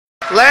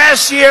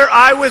Last year,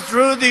 I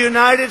withdrew the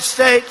United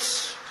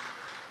States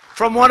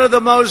from one of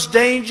the most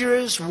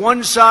dangerous,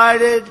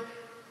 one-sided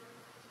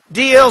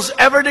deals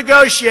ever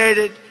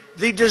negotiated,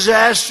 the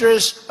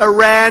disastrous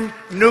Iran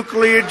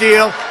nuclear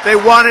deal. They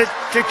wanted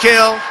to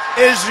kill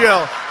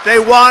Israel. They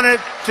wanted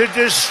to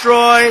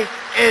destroy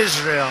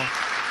Israel.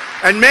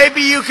 And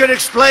maybe you could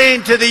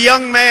explain to the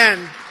young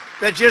man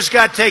that just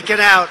got taken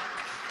out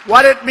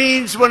what it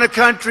means when a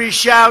country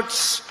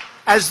shouts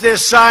as they're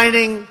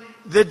signing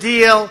the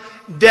deal,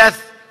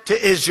 death to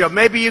Israel.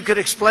 Maybe you could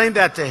explain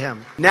that to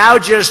him. Now,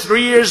 just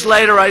 3 years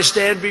later, I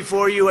stand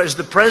before you as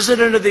the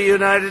President of the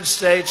United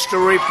States to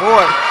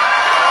report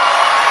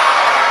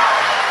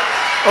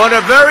on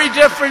a very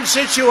different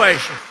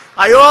situation.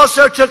 I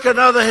also took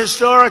another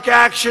historic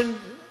action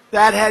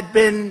that had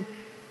been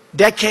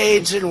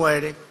decades in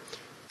waiting.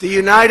 The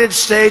United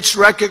States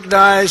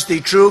recognized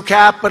the true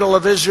capital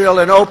of Israel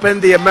and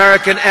opened the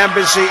American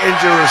embassy in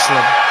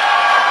Jerusalem.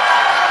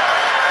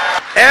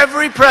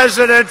 Every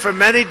president for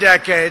many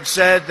decades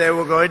said they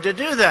were going to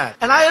do that.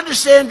 And I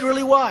understand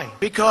really why.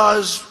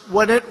 Because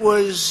when it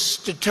was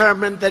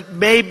determined that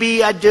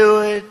maybe I'd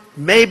do it,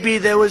 maybe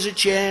there was a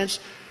chance,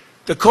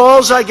 the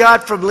calls I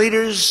got from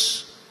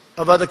leaders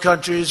of other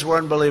countries were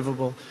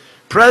unbelievable.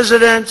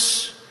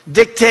 Presidents,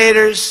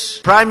 dictators,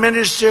 prime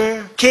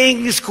minister,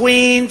 kings,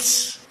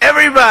 queens,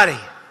 everybody.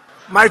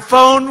 My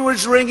phone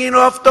was ringing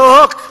off the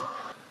hook.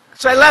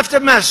 So I left a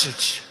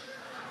message.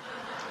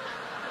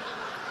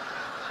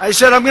 I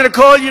said, I'm going to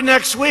call you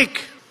next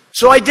week.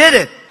 So I did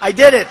it.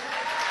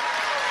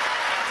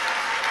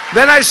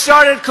 Then I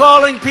started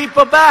calling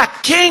people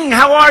back. King,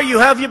 how are you?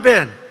 How have you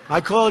been? I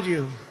called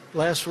you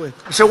last week.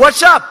 I said,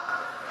 what's up?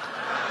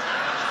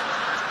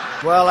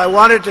 Well, I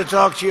wanted to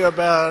talk to you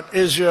about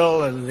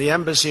Israel and the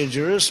embassy in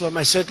Jerusalem.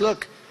 I said,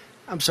 look,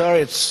 I'm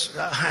sorry,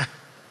 I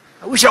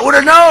wish I would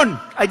have known.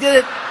 I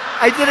did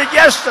it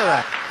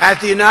yesterday. At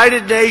the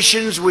United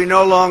Nations, we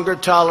no longer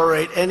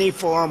tolerate any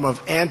form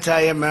of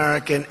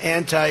anti-American,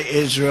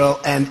 anti-Israel,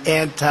 and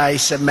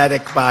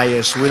anti-Semitic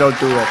bias. We don't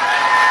do it.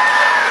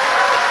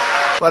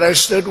 But I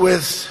stood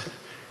with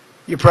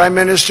your Prime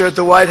Minister at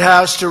the White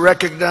House to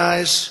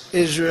recognize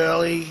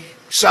Israeli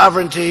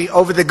sovereignty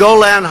over the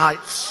Golan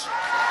Heights.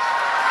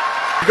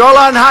 The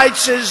Golan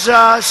Heights is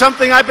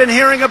something I've been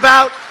hearing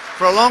about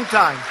for a long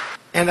time.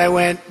 And I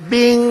went,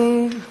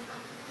 bing.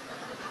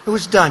 It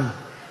was done.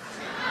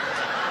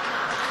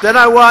 Then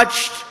I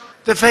watched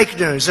the fake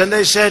news, and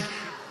they said,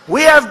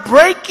 we have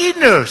breaking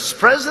news.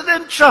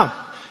 President Trump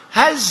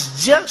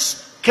has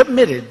just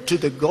committed to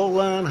the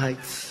Golan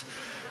Heights.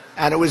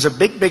 And it was a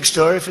big, big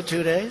story for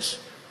 2 days.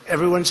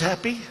 Everyone's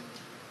happy.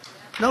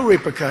 No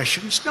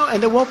repercussions. No,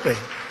 and there won't be.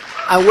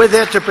 And we're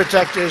there to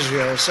protect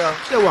Israel, so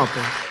there won't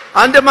be.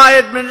 Under my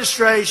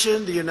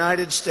administration, the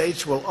United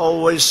States will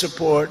always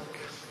support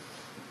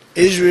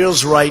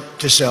Israel's right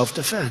to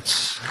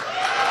self-defense.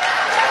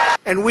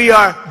 And we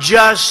are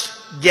just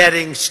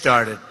getting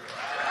started.